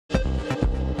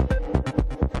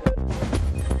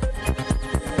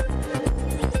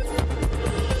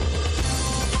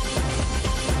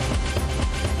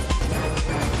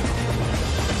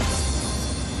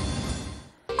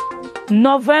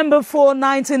November 4,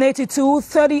 1982,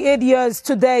 38 years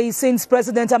today since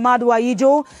President Ahmadu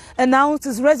Ahidjo announced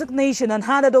his resignation and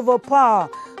handed over power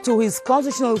to his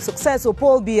constitutional successor,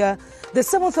 Paul Biya. The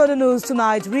 7:30 News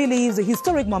tonight relieves the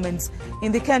historic moments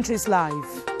in the country's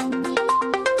life.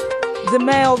 The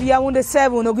mayor of Yaoundé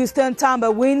 7, Augustin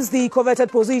Tamba, wins the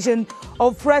coveted position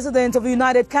of President of the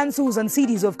United Councils and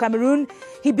Cities of Cameroon.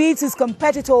 He beats his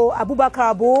competitor,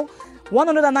 Abubakar Abo,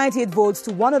 198 votes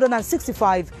to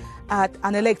 165 at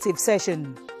an elective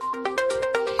session.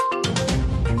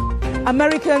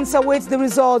 Americans await the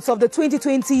results of the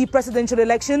 2020 presidential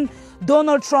election.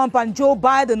 Donald Trump and Joe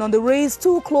Biden on the race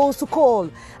too close to call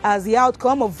as the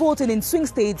outcome of voting in swing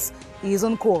states is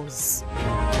on course.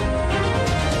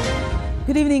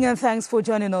 Good evening and thanks for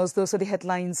joining us. Those are the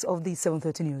headlines of the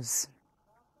 7:30 News.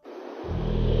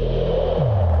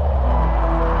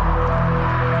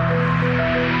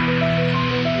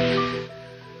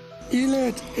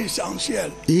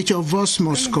 Each of us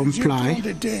must comply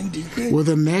with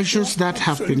the measures that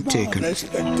have been taken.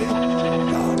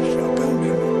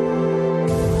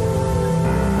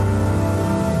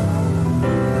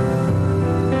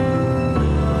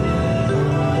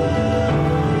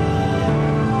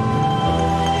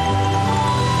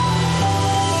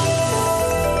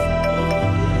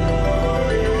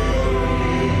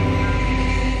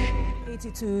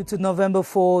 To November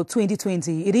 4,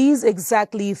 2020. It is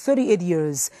exactly 38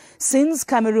 years since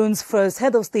Cameroon's first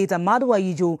head of state, Ahmadu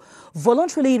Ahidjo,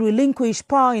 voluntarily relinquished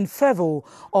power in favor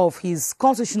of his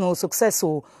constitutional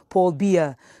successor, Paul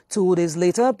Biya. 2 days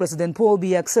later, President Paul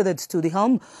Biya acceded to the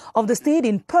helm of the state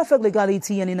in perfect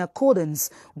legality and in accordance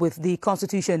with the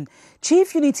Constitution.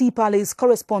 Chief Unity Palace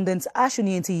correspondent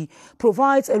Ashunienti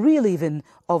provides a reliving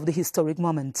of the historic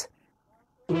moment.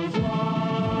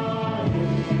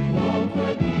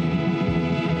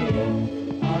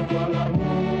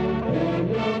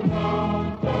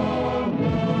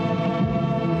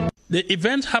 The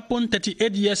event happened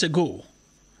 38 years ago,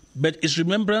 but its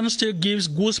remembrance still gives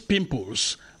goose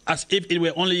pimples as if it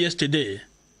were only yesterday.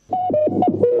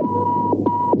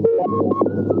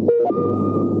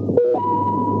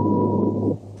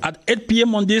 At 8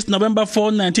 p.m. on this November 4,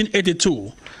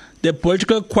 1982, the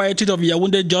political quietude of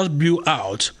Yaoundé just blew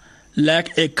out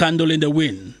like a candle in the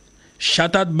wind,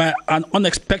 shattered by an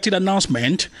unexpected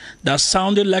announcement that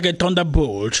sounded like a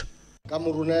thunderbolt.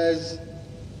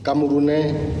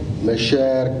 Camerounais, mes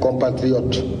chers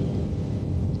compatriotes,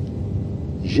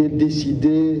 j'ai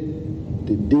décidé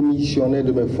de démissionner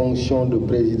de mes fonctions de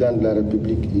président de la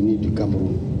République unie du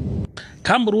Cameroun.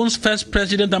 Cameroon's first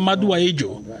president, Ahmadu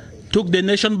Ahidjo, took the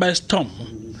nation by storm,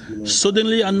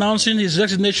 suddenly announcing his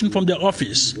resignation from the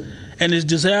office and his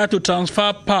desire to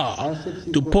transfer power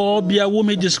to Paul Biya, whom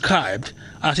he described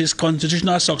as his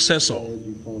constitutional successor.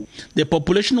 The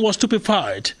population was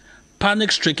stupefied,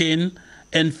 panic-stricken,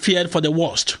 and feared for the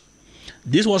worst.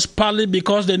 This was partly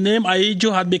because the name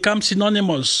Ahidjo had become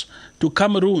synonymous to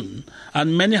Cameroon,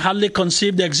 and many hardly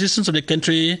conceived the existence of the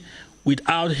country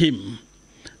without him.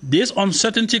 This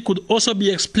uncertainty could also be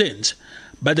explained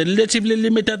by the relatively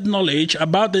limited knowledge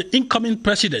about the incoming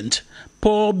president,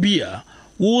 Paul Biya,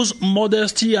 whose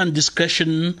modesty and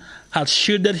discretion had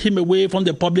shielded him away from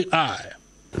the public eye.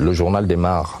 Le journal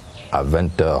démarre à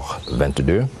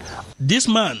 20h22. This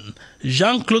man,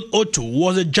 Jean-Claude Otto,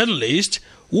 was a journalist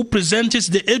who presented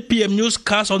the 8 p.m.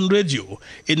 newscast on radio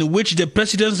in which the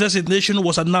president's resignation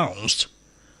was announced.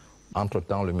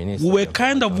 We were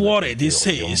kind of worried, he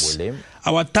says.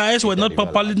 Our ties were not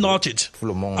properly knotted.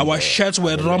 Our shirts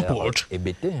were rumpled.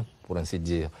 It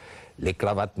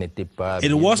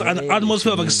was an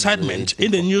atmosphere of excitement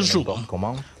in the newsroom.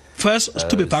 First,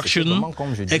 stupefaction,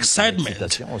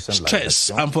 excitement,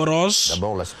 stress, and for us,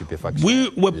 we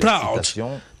were proud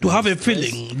to have a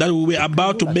feeling that we were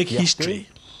about to make history.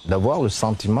 D'avoir le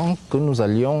sentiment que nous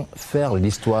allions faire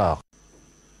l'histoire.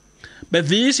 But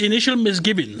these initial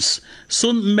misgivings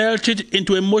soon melted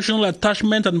into emotional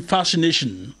attachment and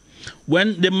fascination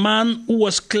when the man who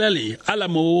was clearly à la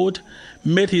mode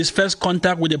made his first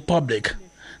contact with the public.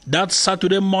 That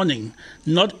Saturday morning,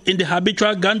 not in the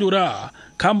habitual gandura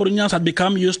Cameroonians had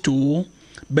become used to,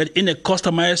 but in a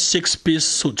customized 6-piece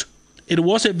suit. It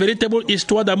was a veritable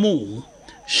histoire d'amour,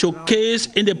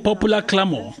 showcased in the popular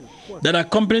clamor that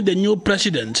accompanied the new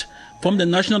president from the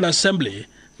National Assembly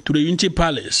to the Unity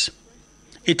Palace.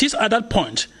 It is at that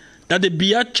point that the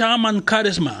Biya charm and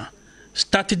charisma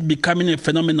started becoming a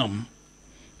phenomenon.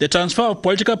 The transfer of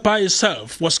political power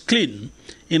itself was clean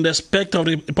in respect of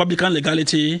republican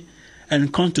legality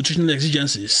and constitutional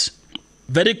exigencies.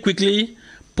 Very quickly,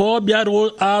 Paul Biya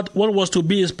rolled out what was to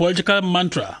be his political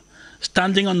mantra,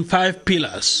 standing on 5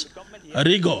 pillars: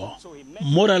 rigor,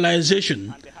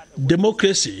 moralization,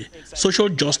 democracy, social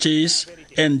justice,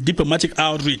 and diplomatic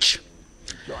outreach.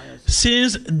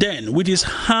 Since then, with his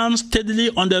hands steadily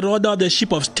on the rudder of the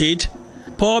ship of state,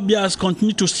 Paul Biya has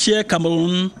continued to steer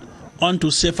Cameroon onto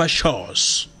safer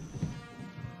shores.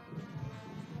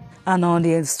 And on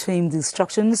the extreme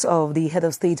instructions of the head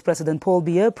of state, President Paul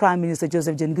Biya, Prime Minister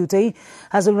Joseph John Goodtey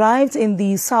has arrived in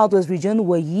the southwest region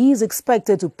where he is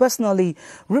expected to personally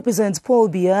represent Paul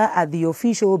Biya at the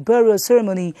official burial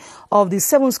ceremony of the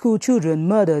 7 school children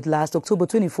murdered last October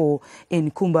 24 in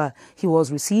Kumba. He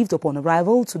was received upon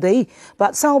arrival today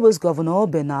by Southwest Governor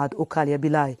Bernard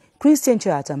Okalia-Bilai. Christian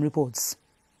Chatham reports.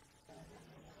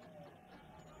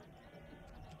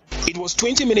 It was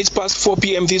 20 minutes past 4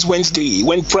 p.m. this Wednesday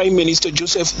when Prime Minister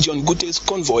Joseph John Goodtey's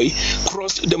convoy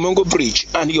crossed the Mongo Bridge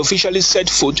and he officially set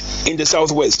foot in the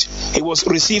southwest. He was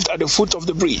received at the foot of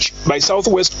the bridge by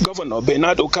Southwest Governor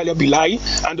Bernard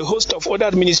Okalia-Bilai and a host of other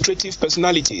administrative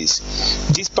personalities.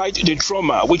 Despite the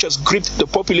trauma which has gripped the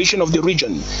population of the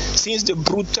region since the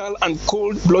brutal and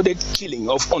cold-blooded killing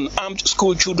of unarmed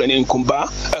school children in Kumba,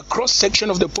 a cross-section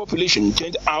of the population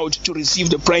turned out to receive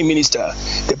the Prime Minister.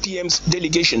 The PM's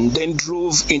delegation then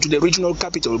drove into the regional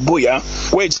capital, Biya,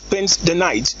 where it spent the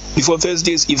night before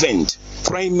Thursday's event.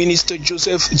 Prime Minister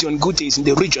Joseph John Goodtey is in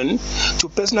the region to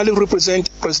personally represent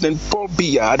President Paul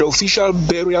Biya at the official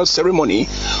burial ceremony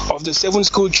of the 7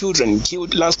 school children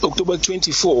killed last October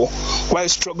 24 while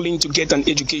struggling to get an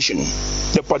education.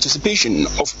 The participation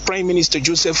of Prime Minister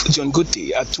Joseph John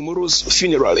Goodtey at tomorrow's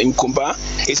funeral in Kumba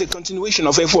is a continuation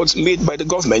of efforts made by the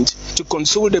government to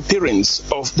console the parents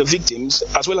of the victims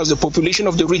as well as the population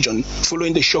of the region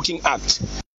following the shocking act.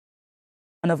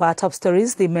 One of our top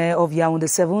stories, the mayor of Yaoundé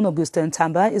 7, Augustin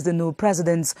Tamba, is the new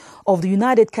president of the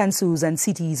United Councils and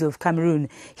Cities of Cameroon.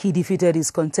 He defeated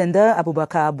his contender,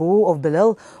 Abubakar Abo of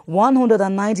Belel,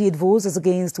 198 votes as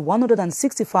against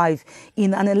 165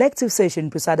 in an elective session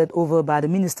presided over by the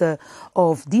Minister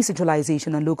of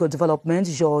Decentralization and Local Development,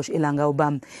 Georges Elanga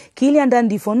Obam. Kilian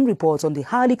Dandifon reports on the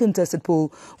highly contested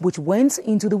poll, which went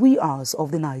into the wee hours of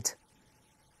the night.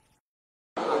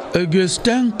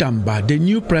 Augustin Tamba, the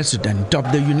new president of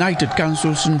the United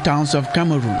Councils and Towns of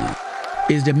Cameroon,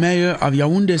 is the mayor of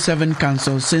Yaoundé 7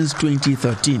 Council since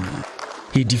 2013.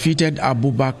 He defeated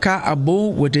Abubakar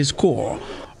Abo with a score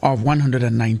of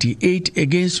 198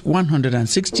 against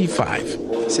 165.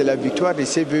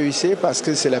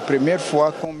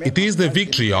 It is the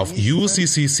victory of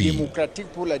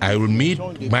UCCC. I will meet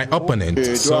my opponent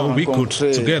so we could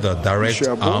together direct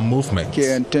our movement.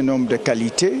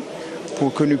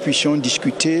 Pour que nous puissions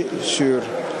discuter sur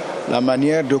la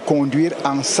manière de conduire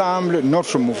ensemble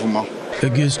notre mouvement.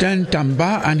 Augustin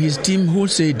Tamba and his team, who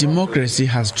say democracy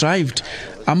has thrived,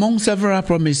 among several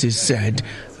promises said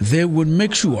they would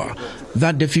make sure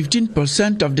that the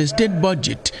 15% of the state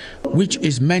budget, which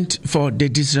is meant for the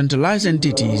decentralized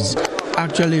entities,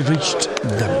 actually reached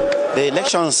them. The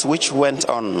elections which went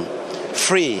on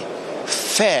free,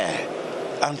 fair,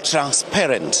 and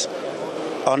transparent,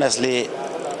 honestly,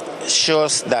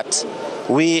 shows that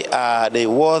we are the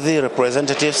worthy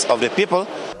representatives of the people.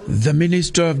 The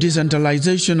Minister of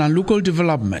Decentralization and Local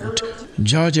Development,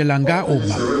 Georges Elanga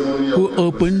Obam, who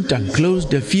opened and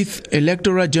closed the 5th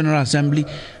Electoral General Assembly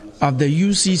of the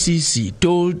UCCC,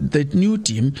 told the new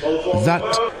team that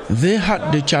they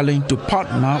had the challenge to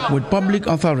partner with public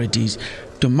authorities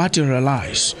to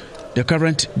materialize the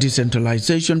current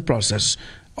decentralization process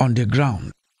on the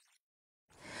ground.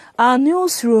 Our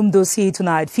newsroom dossier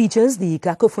tonight features the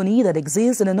cacophony that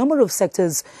exists in a number of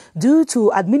sectors due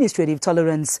to administrative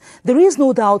tolerance. There is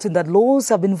no doubt that laws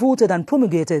have been voted and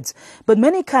promulgated, but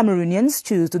many Cameroonians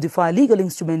choose to defy legal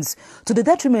instruments to the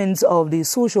detriment of the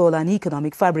social and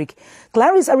economic fabric.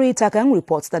 Clarice Arey-Takang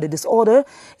reports that the disorder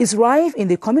is rife in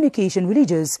the communication,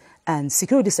 religious and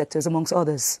security sectors, amongst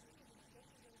others.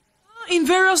 In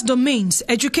various domains,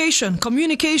 education,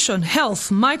 communication, health,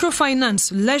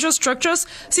 microfinance, leisure structures,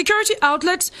 security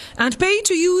outlets, and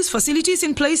pay-to-use facilities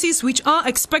in places which are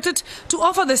expected to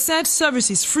offer the said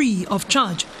services free of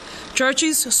charge.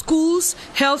 Churches, schools,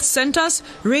 health centers,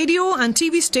 radio and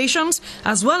TV stations,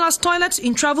 as well as toilets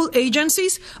in travel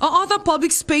agencies or other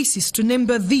public spaces, to name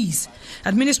but these.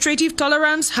 Administrative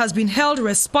tolerance has been held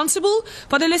responsible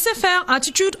for the laissez-faire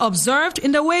attitude observed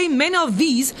in the way many of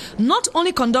these not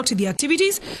only conduct their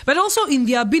activities, but also in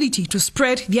their ability to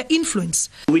spread their influence.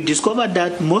 We discovered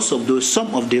that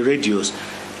some of the radios,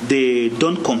 they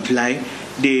don't comply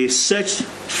they search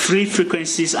free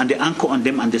frequencies and they anchor on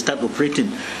them and they start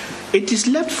operating. It is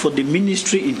left for the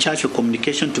ministry in charge of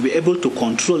communication to be able to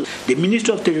control. The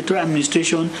Ministry of Territorial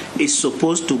Administration is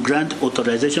supposed to grant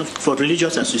authorization for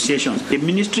religious associations. The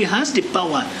ministry has the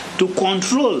power to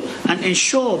control and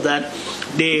ensure that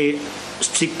the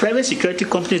private security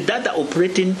companies that are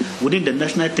operating within the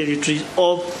national territory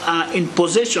are in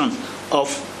possession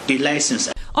of the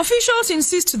license. Officials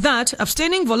insist that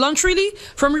abstaining voluntarily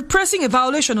from repressing a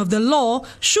violation of the law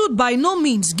should by no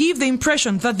means give the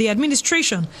impression that the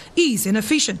administration is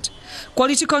inefficient.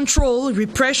 Quality control,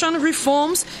 repression,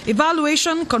 reforms,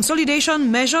 evaluation, consolidation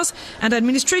measures, and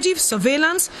administrative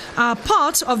surveillance are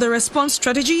part of the response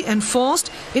strategy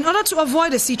enforced in order to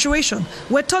avoid a situation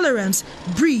where tolerance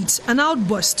breeds an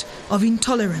outburst of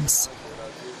intolerance.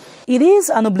 It is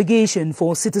an obligation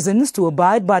for citizens to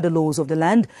abide by the laws of the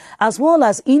land as well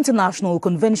as international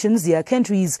conventions their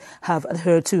countries have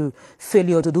adhered to.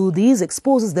 Failure to do this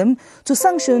exposes them to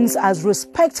sanctions, as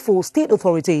respect for state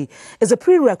authority is a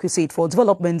prerequisite for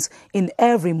development in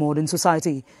every modern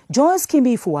society. Joyce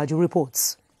Kimbi Fuaju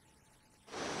reports.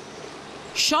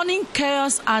 Shunning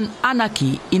chaos and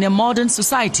anarchy in a modern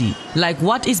society, like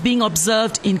what is being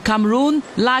observed in Cameroon,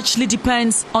 largely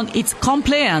depends on its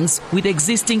compliance with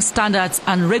existing standards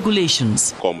and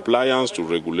regulations. Compliance to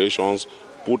regulations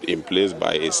put in place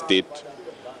by a state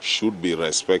should be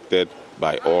respected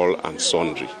by all and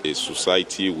sundry. A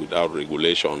society without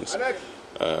regulations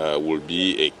will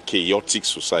be a chaotic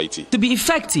society. To be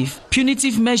effective,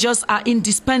 punitive measures are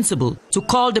indispensable to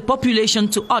call the population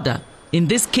to order. In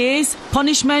this case,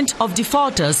 punishment of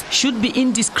defaulters should be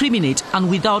indiscriminate and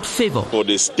without favor. For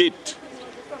the state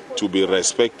to be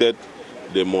respected,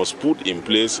 they must put in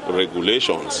place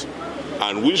regulations,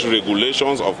 and which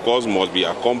regulations, of course, must be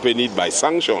accompanied by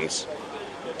sanctions.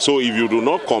 So if you do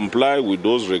not comply with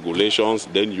those regulations,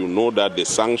 then you know that the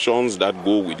sanctions that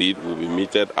go with it will be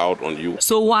meted out on you.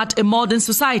 So what a modern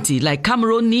society like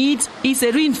Cameroon needs is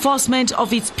a reinforcement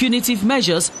of its punitive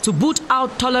measures to boot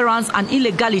out tolerance and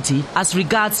illegality as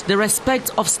regards the respect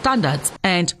of standards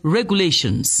and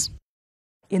regulations.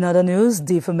 In other news,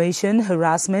 defamation,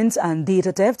 harassment and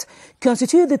data theft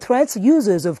constitute the threats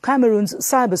users of Cameroon's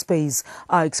cyberspace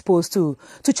are exposed to.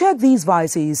 To check these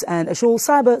vices and assure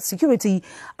cyber security,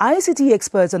 ICT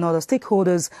experts and other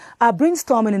stakeholders are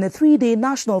brainstorming in a 3-day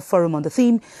national forum on the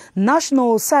theme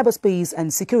National Cyberspace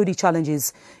and Security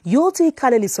Challenges. Yoti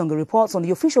Kalelisonga reports on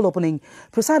the official opening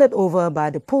presided over by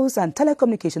the Post and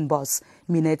Telecommunication boss,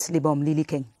 Minette Libom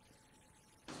Liliking.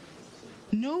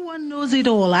 No one knows it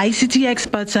all, ICT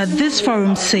experts at this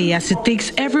forum say, as it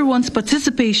takes everyone's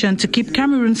participation to keep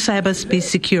Cameroon's cyberspace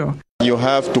secure. You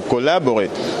have to collaborate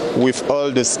with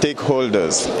all the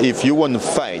stakeholders if you want to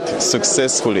fight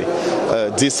successfully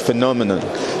this phenomenon.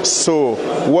 So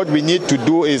what we need to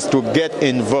do is to get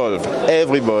involved,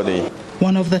 everybody.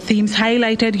 One of the themes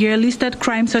highlighted here listed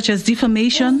crimes such as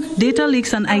defamation, data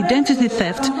leaks and identity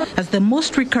theft as the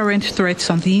most recurrent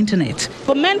threats on the internet.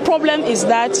 The main problem is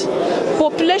that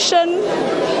population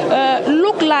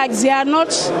look like they are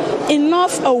not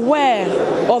enough aware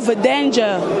of the danger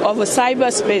of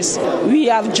cyberspace. We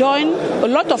have joined a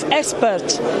lot of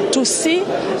experts to see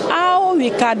how we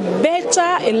can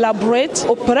better elaborate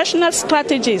operational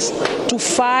strategies to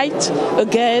fight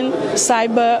against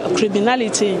cyber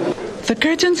criminality. The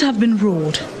curtains have been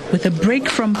rolled. With a break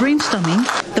from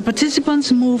brainstorming, the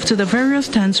participants move to the various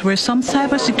stands where some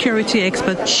cybersecurity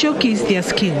experts showcase their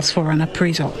skills for an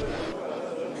appraisal.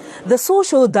 The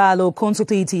Social Dialogue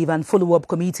Consultative and Follow-up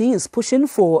Committee is pushing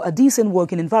for a decent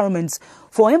working environment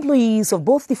for employees of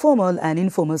both the formal and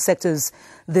informal sectors.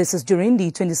 This is during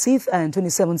the 26th and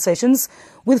 27th sessions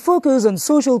with focus on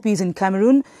social peace in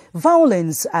Cameroon,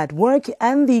 violence at work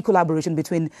and the collaboration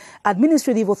between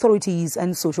administrative authorities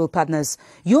and social partners.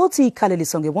 Yoti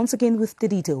Kalelisonge once again with the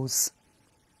details.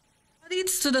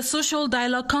 Leads to the Social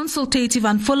Dialogue Consultative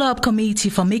and Follow-up Committee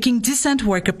for making decent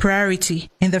work a priority.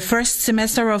 In the first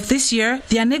semester of this year,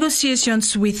 their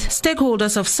negotiations with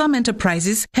stakeholders of some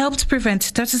enterprises helped prevent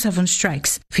 37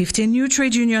 strikes. 15 new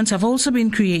trade unions have also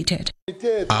been created.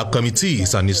 Our committee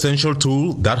is an essential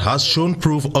tool that has shown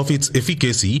proof of its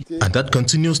efficacy and that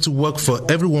continues to work for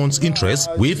everyone's interest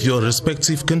with your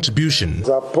respective contribution.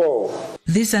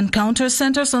 This encounter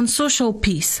centers on social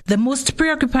peace, the most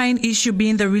preoccupying issue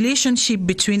being the relationship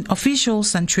between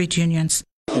officials and trade unions.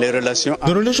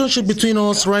 The relationship between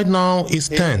us right now is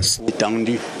tense.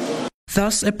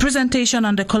 Thus, a presentation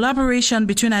on the collaboration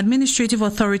between administrative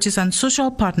authorities and social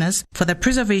partners for the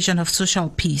preservation of social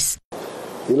peace.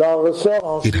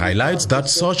 It highlights that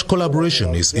such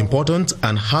collaboration is important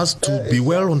and has to be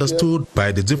well understood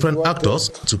by the different actors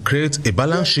to create a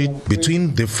balance sheet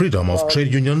between the freedom of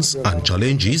trade unions and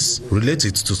challenges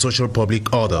related to social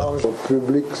public order.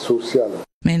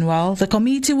 Meanwhile, the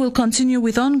committee will continue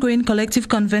with ongoing collective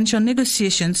convention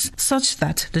negotiations such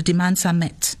that the demands are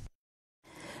met.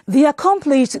 The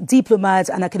accomplished diplomat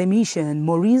and academician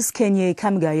Maurice Kmer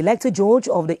Kamga, elected judge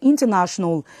of the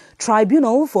International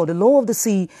Tribunal for the Law of the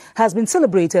Sea, has been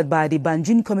celebrated by the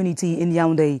Banjul community in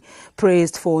Yaoundé.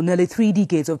 Praised for nearly 3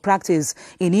 decades of practice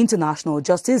in international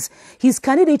justice, his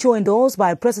candidature endorsed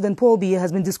by President Paul Biya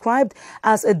has been described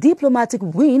as a diplomatic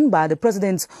win by the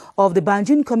president of the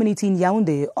Banjul community in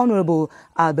Yaoundé, Honorable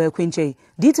Albert Quinche.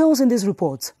 Details in this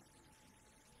report.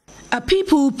 A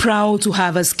people proud to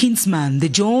have as kinsman the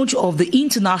judge of the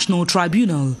International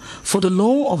Tribunal for the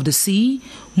Law of the Sea,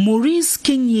 Maurice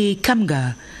Kmer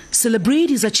Kamga, celebrate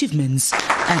his achievements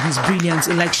and his brilliant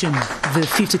election. The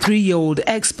 53-year-old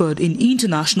expert in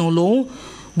international law,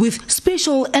 with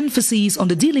special emphasis on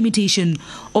the delimitation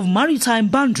of maritime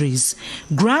boundaries,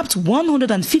 grabbed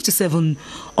 157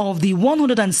 of the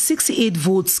 168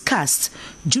 votes cast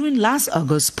during last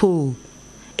August's poll.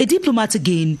 A diplomatic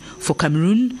gain for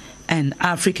Cameroon and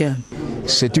Africa.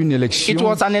 It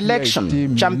was an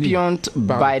election championed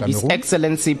by His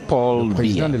Excellency Paul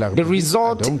Biya. The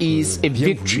result is a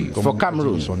victory for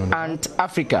Cameroon and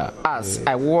Africa, as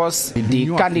I was the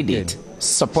candidate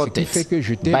supported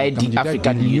by the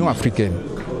African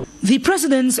Union. The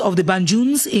presidents of the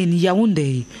Banjuls in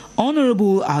Yaoundé,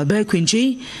 Honorable Albert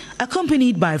Quinche,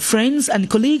 accompanied by friends and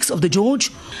colleagues of the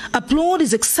judge, applaud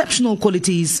his exceptional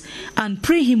qualities and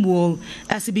pray him well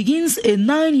as he begins a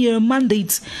 9-year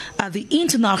mandate at the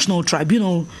International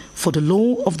Tribunal for the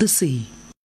Law of the Sea.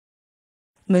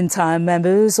 Meantime,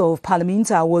 members of parliament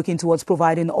are working towards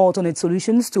providing alternate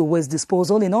solutions to waste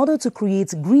disposal in order to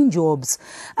create green jobs.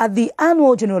 At the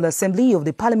annual General Assembly of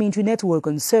the Parliamentary Network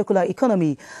on Circular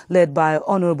Economy, led by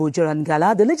Honorable Gerard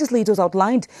Gala, the legislators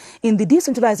outlined in the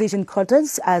decentralization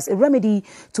cutters as a remedy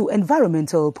to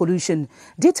environmental pollution.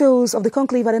 Details of the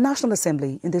conclave at the National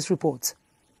Assembly in this report.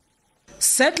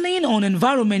 Settling on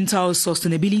environmental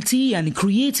sustainability and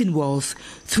creating wealth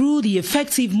through the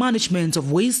effective management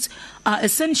of waste are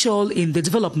essential in the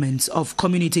development of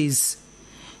communities.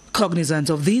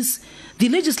 Cognizant of this, the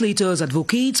legislators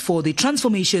advocate for the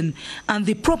transformation and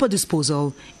the proper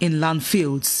disposal in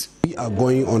landfills. We are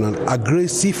going on an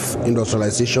aggressive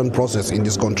industrialization process in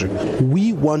this country.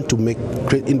 We want to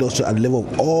create industry at the level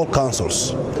of all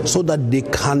councils so that they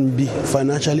can be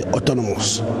financially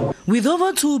autonomous. With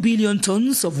over 2 billion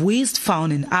tons of waste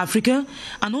found in Africa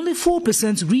and only 4%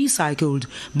 recycled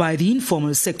by the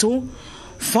informal sector,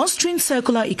 fostering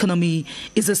circular economy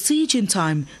is a siege in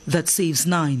time that saves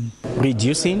 9.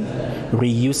 Reducing,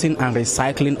 reusing and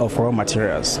recycling of raw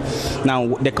materials.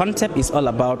 Now, the concept is all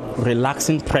about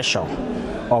relaxing pressure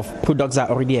of products that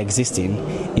are already existing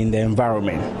in the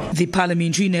environment. The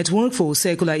Parliamentary Network for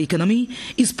Circular Economy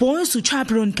is poised to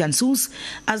chaperone councils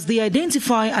as they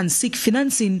identify and seek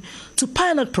financing to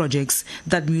pilot projects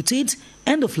that mutate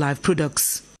end-of-life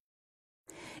products.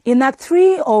 In Act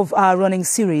 3 of our running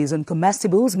series on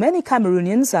comestibles, many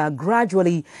Cameroonians are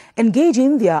gradually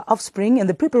engaging their offspring in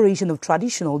the preparation of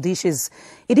traditional dishes.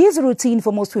 It is a routine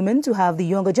for most women to have the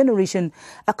younger generation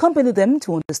accompany them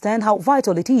to understand how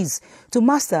vital it is to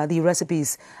master the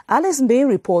recipes. Alice Mbe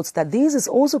reports that this is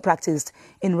also practiced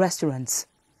in restaurants.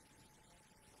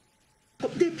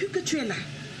 Depuis que tu es là,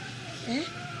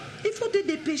 il faut te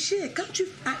dépêcher. Quand tu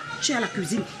es à la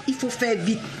cuisine, il faut faire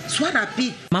vite. Sois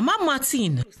rapide. Mama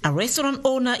Martin, a restaurant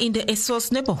owner in the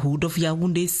Essos neighborhood of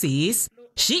Yaoundé, says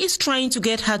she is trying to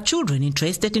get her children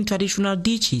interested in traditional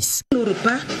dishes.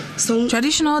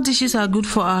 Traditional dishes are good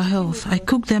for our health. I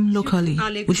cook them locally.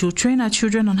 We should train our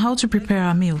children on how to prepare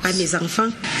our meals.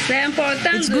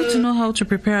 It's good to know how to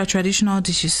prepare our traditional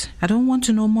dishes. I don't want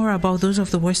to know more about those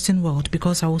of the Western world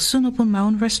because I will soon open my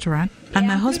own restaurant and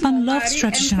my husband loves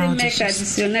traditional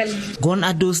dishes. Gone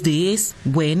are those days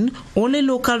when only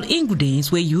local ingredients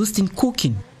were used in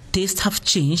cooking. Tastes have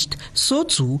changed, so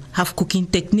too have cooking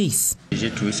techniques.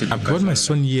 I've brought my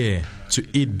son here to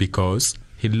eat because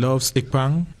he loves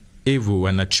ekpang, evo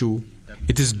and achu.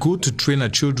 It is good to train our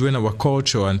children our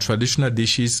culture and traditional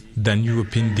dishes than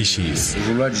European dishes.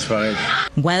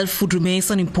 While food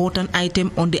remains an important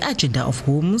item on the agenda of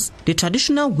homes, the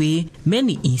traditional way,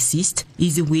 many insist,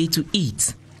 is the way to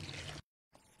eat.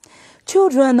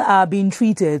 Children are being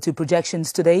treated to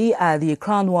projections today at the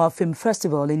Crown Noir Film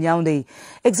Festival in Yaoundé.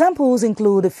 Examples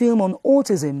include a film on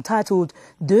autism titled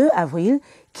 2 Avril,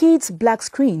 Kids, Black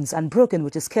Screens and Broken,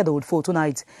 which is scheduled for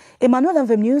tonight. Emmanuel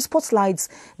MVM News spotlights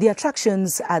the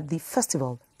attractions at the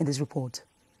festival in this report.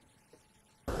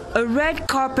 A red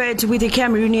carpet with a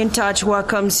Cameroonian touch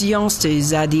welcomes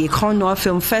youngsters at the Grand Noir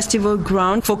Film Festival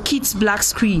ground for Kids Black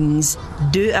Screens.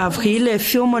 2 Avril, a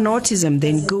film on autism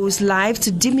then goes live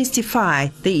to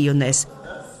demystify the illness.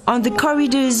 On the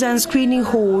corridors and screening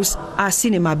halls are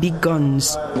cinema big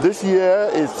guns. This year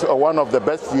is one of the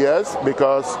best years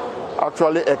because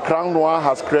actually a Grand Noir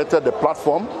has created a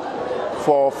platform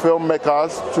for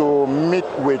filmmakers to meet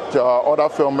with other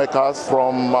filmmakers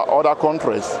from other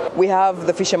countries. We have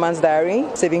The Fisherman's Diary,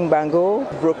 Saving Bango,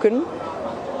 Broken,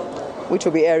 which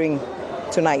will be airing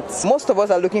tonight. Most of us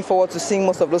are looking forward to seeing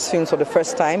most of those films for the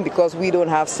first time because we don't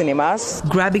have cinemas.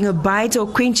 Grabbing a bite or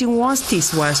quenching one's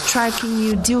taste while striking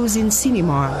new deals in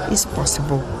cinema is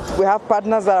possible. We have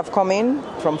partners that have come in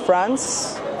from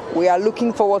France. We are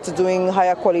looking forward to doing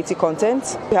higher quality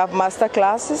content. We have master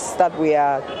classes that we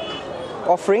are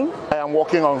offering. I am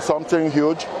working on something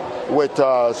huge with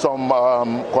some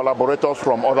collaborators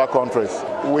from other countries.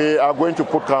 We are going to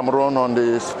put Cameroon on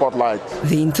the spotlight.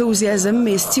 The enthusiasm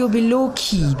may still be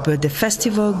low-key, but the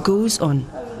festival goes on.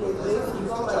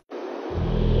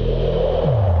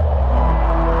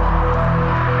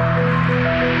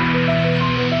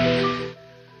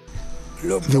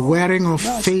 The wearing of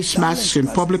face masks in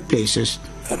public places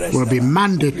will be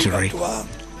mandatory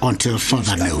until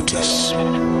further notice.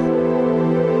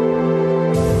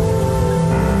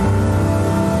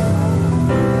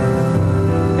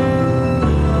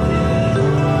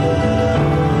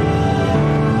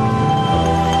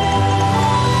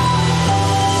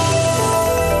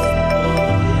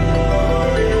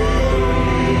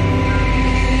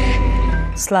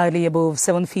 Slightly above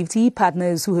 750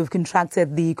 partners who have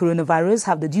contracted the coronavirus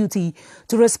have the duty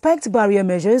to respect barrier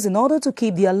measures in order to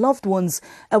keep their loved ones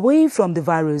away from the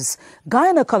virus.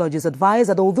 Gynecologists advise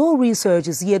that although research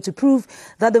is yet to prove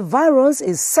that the virus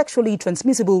is sexually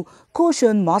transmissible,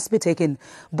 caution must be taken.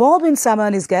 Baldwin Sama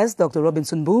and his guest, Dr.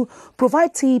 Robinson Boo,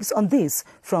 provide tips on this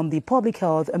from the Public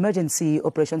Health Emergency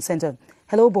Operations Center.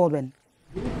 Hello, Baldwin.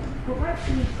 Provide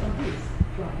tips on this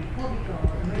from the Public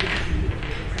Health Emergency.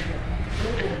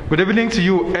 Good evening to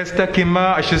you, Esther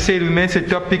Kmer. I should say it remains a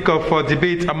topic of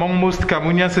debate among most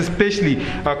Cameroonians, especially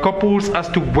couples, as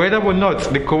to whether or not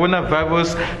the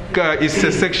coronavirus is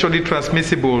sexually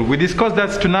transmissible. We discussed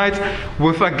that tonight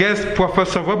with our guest,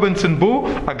 Professor Robinson Boo,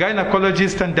 a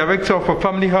gynecologist and director of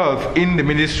family health in the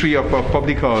Ministry of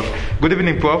Public Health. Good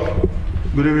evening, Prof.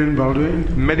 Good evening,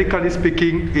 Baldwin. Medically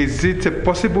speaking, is it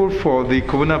possible for the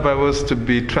coronavirus to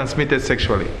be transmitted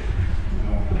sexually?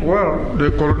 Well,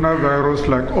 the coronavirus,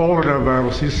 like all other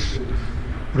viruses,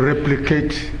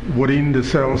 replicate within the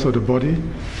cells of the body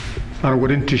and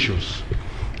within tissues.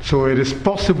 So it is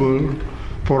possible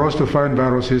for us to find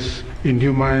viruses in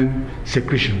human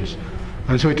secretions.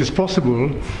 And so it is possible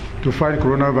to find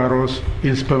coronavirus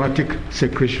in spermatic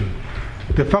secretion.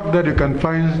 The fact that you can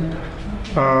find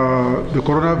the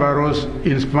coronavirus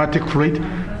in spermatic fluid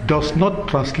does not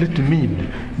translate to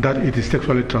mean that it is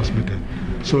sexually transmitted.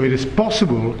 So it is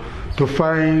possible to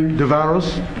find the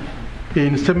virus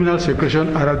in seminal secretion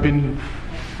and has been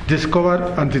discovered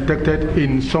and detected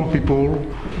in some people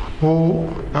who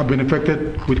have been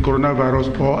infected with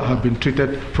coronavirus or have been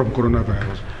treated from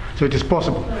coronavirus. So it is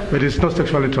possible, but it's not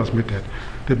sexually transmitted.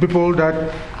 The people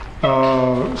that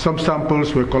some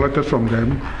samples were collected from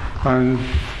them and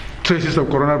traces of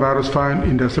coronavirus found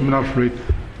in their seminal fluid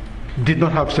did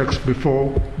not have sex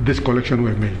before this collection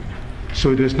were made.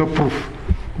 So there is no proof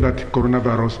that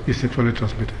coronavirus is sexually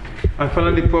transmitted. And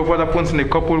finally, Prof, what happens in a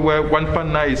couple where one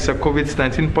partner is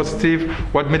COVID-19 positive?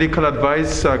 What medical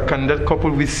advice can that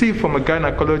couple receive from a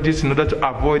gynecologist in order to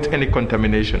avoid any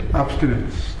contamination?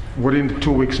 Abstinence within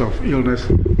 2 weeks of illness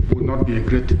would not be a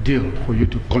great deal for you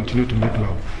to continue to make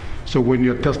love. So when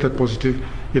you're tested positive,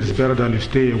 it is better that you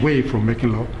stay away from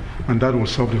making love, and that will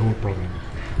solve the whole problem.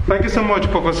 Thank you so much,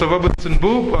 Professor Robinson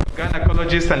Boo,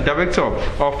 gynecologist and director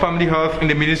of family health in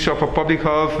the Ministry of Public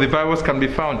Health. The virus can be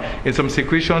found in some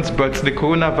secretions, but the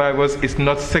coronavirus is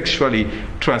not sexually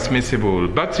transmissible.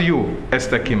 Back to you,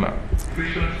 Esther Kmer.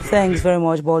 Thanks very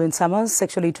much, Baldwin Summers.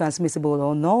 Sexually transmissible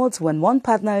or not, when one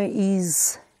partner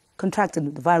is contracted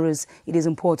with the virus, it is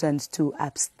important to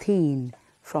abstain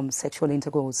from sexual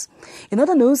intercourse. In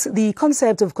other news, the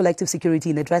concept of collective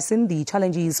security in addressing the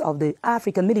challenges of the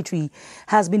African military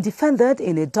has been defended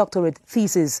in a doctorate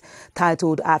thesis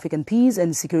titled African Peace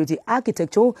and Security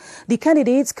Architecture. The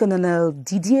candidate, Colonel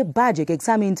Didier Bajik,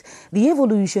 examined the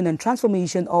evolution and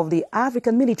transformation of the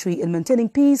African military in maintaining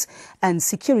peace and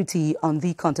security on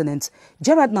the continent.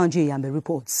 Gerard Nanjiyambe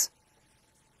reports.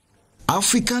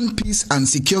 African peace and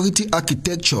security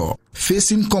architecture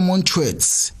facing common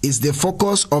threats is the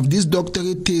focus of this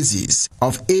doctorate thesis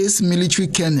of Ace Military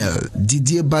Colonel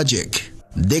Didier Bajek.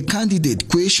 The candidate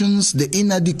questions the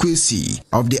inadequacy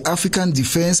of the African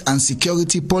defense and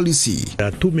security policy. There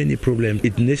are too many problems.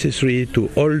 It's necessary to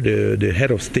all the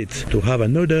head of states to have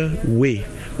another way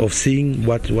of seeing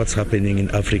what's happening in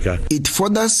Africa. It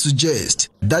further suggests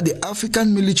that the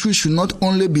African military should not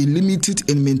only be limited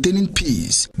in maintaining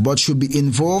peace, but should be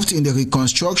involved in the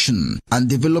reconstruction and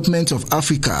development of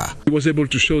Africa. He was able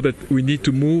to show that we need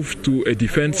to move to a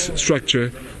defense structure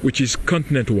which is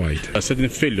continent-wide. There are certain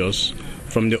failures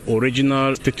from the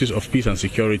original status of peace and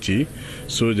security,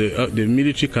 so the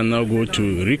military can now go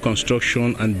to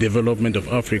reconstruction and development of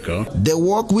Africa. The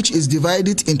work, which is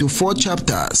divided into 4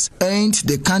 chapters, earned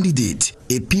the candidate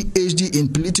a PhD in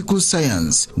political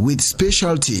science with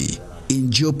specialty in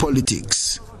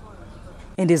geopolitics.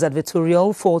 In this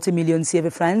advertorial, 40 million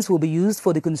CFA francs will be used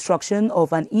for the construction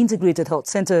of an integrated health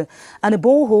center and a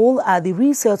borehole at the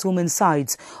resettlement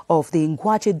sites of the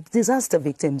Ngwache disaster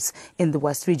victims in the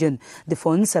West region. The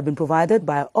funds have been provided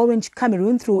by Orange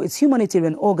Cameroon through its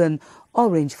humanitarian organ,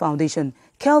 Orange Foundation.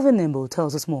 Kelvin Nembo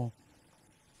tells us more.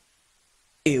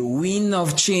 A wind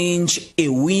of change, a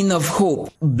wind of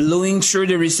hope, blowing through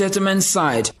the resettlement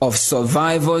site of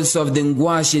survivors of the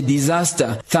Ngwache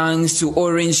disaster, thanks to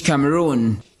Orange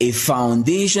Cameroon. A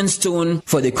foundation stone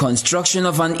for the construction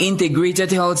of an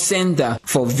integrated health center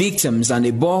for victims and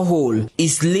a borehole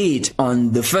is laid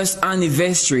on the first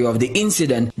anniversary of the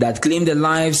incident that claimed the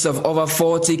lives of over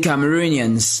 40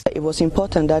 Cameroonians. It was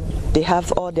important that they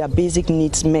have all their basic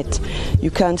needs met.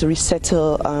 You can't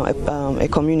resettle a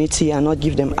community and not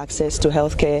give them access to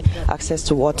healthcare, access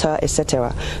to water,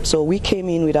 etc. So we came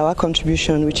in with our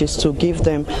contribution, which is to give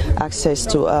them access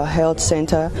to a health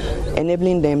center,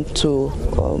 enabling them to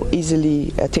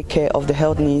easily take care of the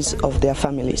health needs of their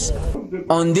families.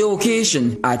 On the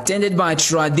occasion, attended by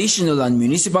traditional and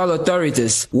municipal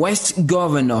authorities, West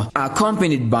Governor,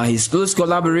 accompanied by his close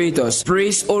collaborators,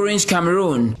 praised Orange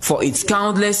Cameroon for its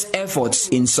countless efforts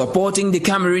in supporting the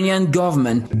Cameroonian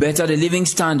government better the living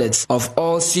standards of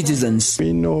all citizens.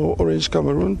 We know Orange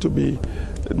Cameroon to be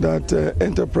that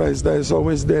enterprise that is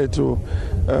always there to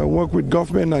work with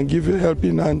government and give a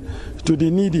helping hand to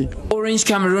the needy. Orange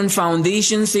Cameroon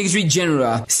Foundation Secretary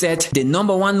General said the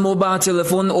 #1 mobile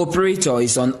telephone operator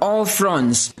is on all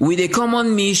fronts with a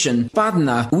common mission,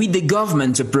 partner with the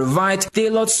government to provide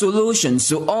tailored solutions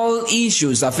to all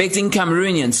issues affecting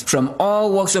Cameroonians from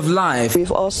all walks of life.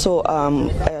 We've also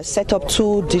set up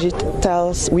 2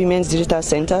 women's digital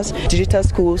centers. Digital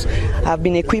schools have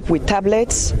been equipped with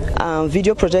tablets,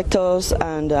 video projectors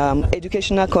and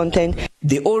educational content.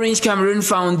 The Orange Cameroon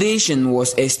Foundation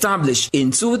was established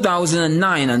in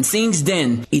 2009, and since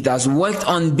then it has worked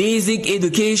on basic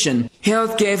education,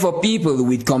 healthcare for people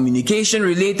with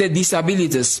communication-related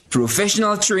disabilities,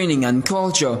 professional training and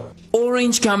culture.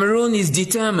 Orange Cameroon is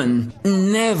determined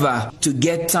never to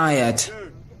get tired.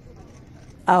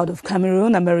 Out of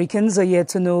Cameroon, Americans are yet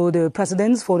to know the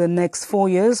presidents for the next 4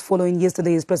 years following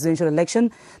yesterday's presidential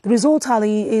election. The result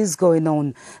tally is going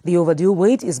on. The overdue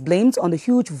wait is blamed on the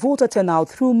huge voter turnout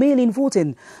through mail-in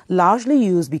voting, largely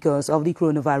used because of the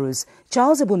coronavirus.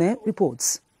 Charles Ebune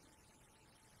reports.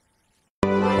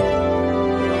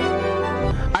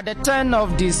 At the turn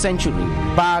of this century,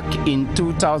 back in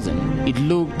 2000, it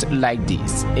looked like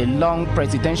this, a long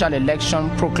presidential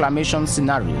election proclamation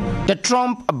scenario. The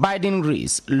Trump-Biden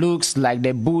race looks like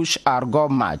the Bush-Al Gore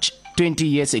match 20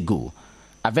 years ago.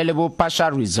 Available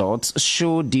partial results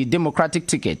show the Democratic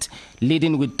ticket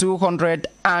leading with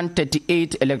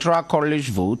 238 Electoral College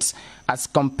votes as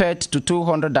compared to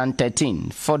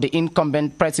 213 for the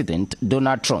incumbent president,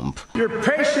 Donald Trump. Your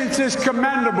patience is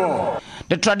commendable.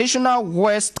 The traditional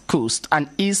West Coast and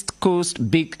East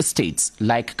Coast big states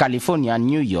like California and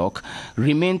New York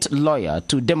remained loyal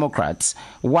to Democrats,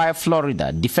 while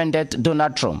Florida defended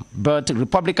Donald Trump, but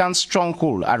Republican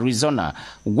stronghold Arizona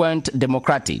went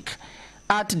Democratic.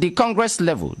 At the Congress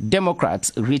level,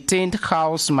 Democrats retained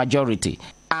House majority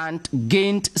and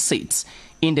gained seats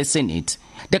in the Senate.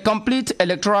 The complete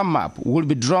electoral map will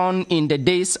be drawn in the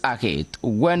days ahead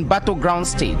when battleground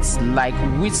states like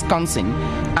Wisconsin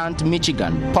and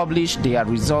Michigan publish their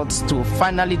results to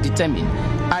finally determine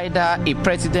either a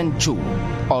President Joe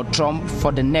or Trump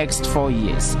for the next 4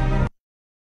 years.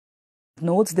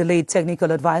 Notes the late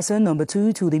technical advisor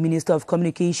 #2 to the Minister of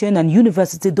Communication and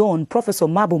University Don, Professor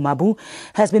Mabu Mabu,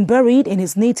 has been buried in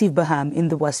his native Baham in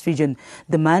the West region.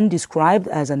 The man, described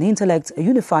as an intellect, a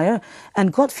unifier,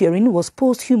 and God-fearing, was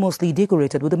posthumously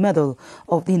decorated with the Medal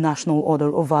of the National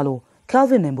Order of Valor.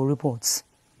 Calvin Nembo reports.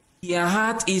 Their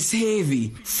heart is heavy,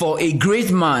 for a great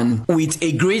man with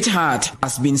a great heart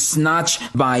has been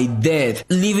snatched by death,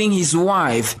 leaving his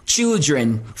wife,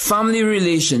 children, family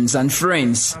relations and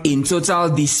friends in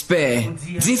total despair.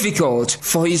 Difficult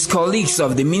for his colleagues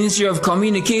of the Ministry of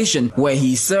Communication, where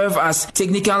he served as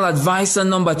Technical Advisor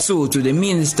number 2 to the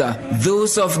Minister,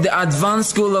 those of the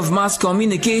Advanced School of Mass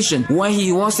Communication, where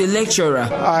he was a lecturer.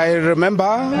 I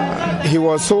remember he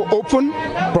was so open.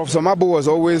 Professor Mabu was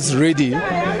always ready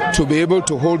to be able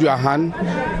to hold your hand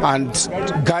and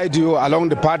guide you along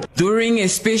the path. During a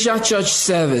special church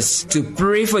service to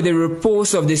pray for the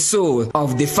repose of the soul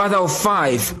of the father of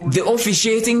 5, the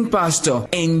officiating pastor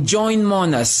enjoined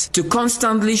mourners to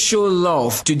constantly show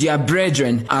love to their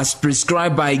brethren as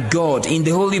prescribed by God in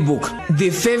the Holy Book. The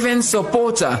fervent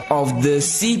supporter of the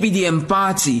CPDM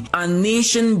party and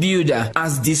nation builder,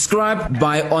 as described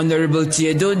by Honorable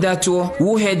Theodore Dato,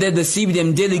 who headed the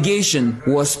CPDM delegation,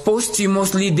 was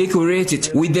posthumously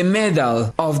decorated with the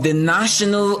Medal of the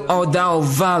National Order of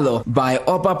Valor by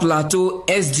Upper Plateau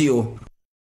SDO.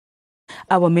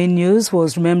 Our main news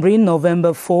was remembering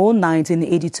Novembre 4,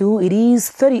 1982. It is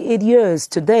 38 years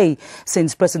today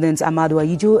since President Amadou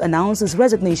Ahidjo announced his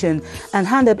resignation and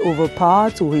handed over power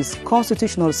to his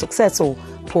constitutional successor,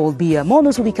 Paul Biya. More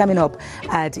news will be coming up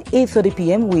at 8:30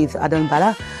 p.m. with Adan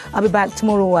Bala. I'll be back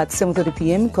tomorrow at 7:30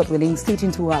 p.m. God willing, stay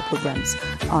tuned to our programs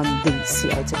on the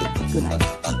CITV. Good night.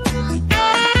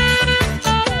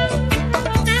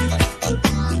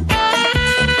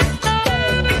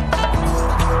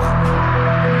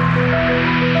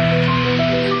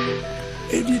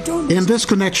 In this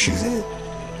connection,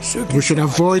 we should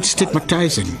avoid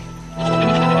stigmatizing